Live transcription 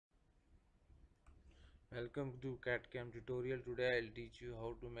Welcome to CAD/CAM tutorial. Today I'll teach you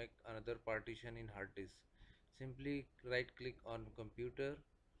how to make another partition in hard disk. Simply right click on computer,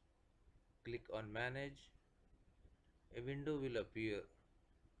 click on manage. A window will appear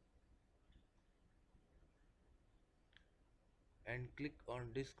and click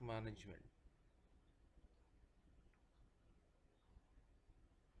on disk management.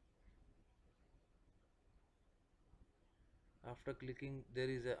 After clicking there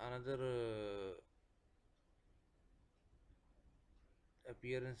is another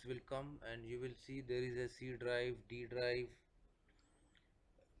appearance will come and you will see there is a C drive, D drive.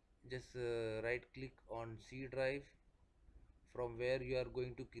 Just right click on C drive from where you are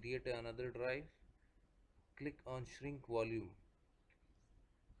going to create another drive. Click on shrink volume.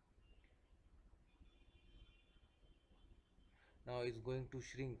 Now it's going to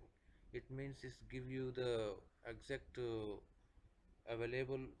shrink. It means it's give you the exact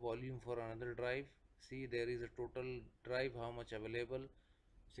available volume for another drive. See, there is a total drive how much available,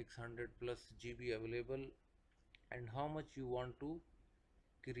 600 plus GB available, and how much you want to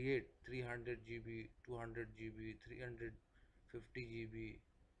create, 300 GB, 200 GB, 350 GB,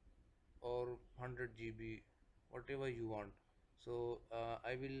 or 100 GB, whatever you want. So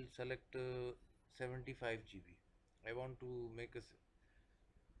I will select 75 GB. I want to make a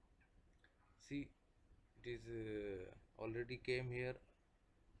see, it is already came here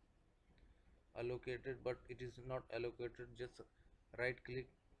allocated, but it is not allocated. Just right click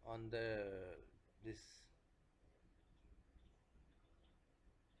on the this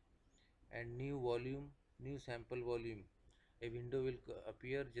and new volume, new sample volume. A window will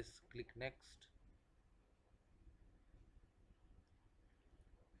appear. Just click next.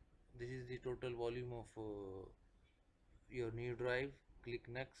 This is the total volume of your new drive. Click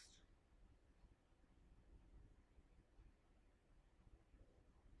next.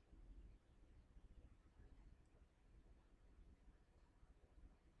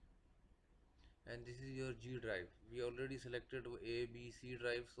 And this is your G drive. We already selected A, B, C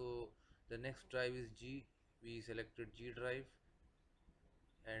drive, so the next drive is G. We selected G drive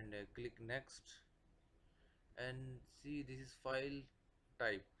and click next. And see, this is file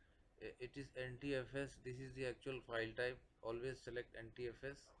type. It is NTFS. This is the actual file type. Always select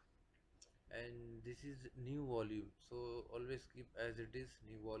NTFS. And this is new volume, so always keep as it is,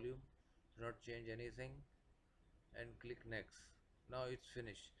 new volume. Do not change anything and click next. Now it's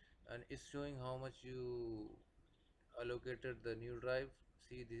finished and it's showing how much you allocated the new drive.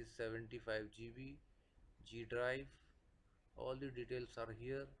 See, this is 75 GB G drive. All the details are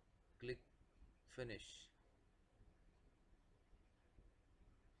here. Click finish.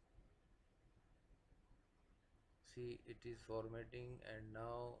 See, it is formatting and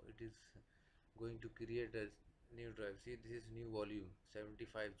now it is going to create a new drive. See, this is new volume,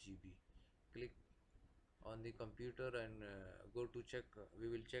 75 GB. Click on the computer and go to check. We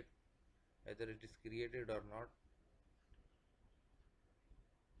will check whether it is created or not.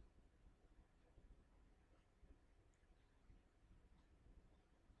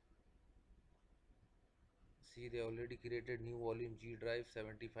 See, they already created new volume G drive,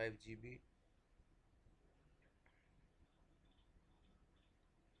 75 GB.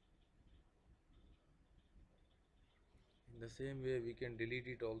 In the same way we can delete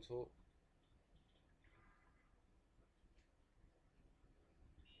it also.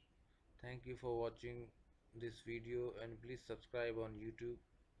 Thank you for watching this video and please subscribe on YouTube.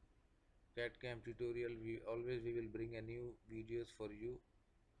 CAD/CAM tutorial, we will bring a new videos for you.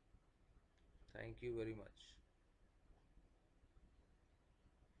 Thank you very much.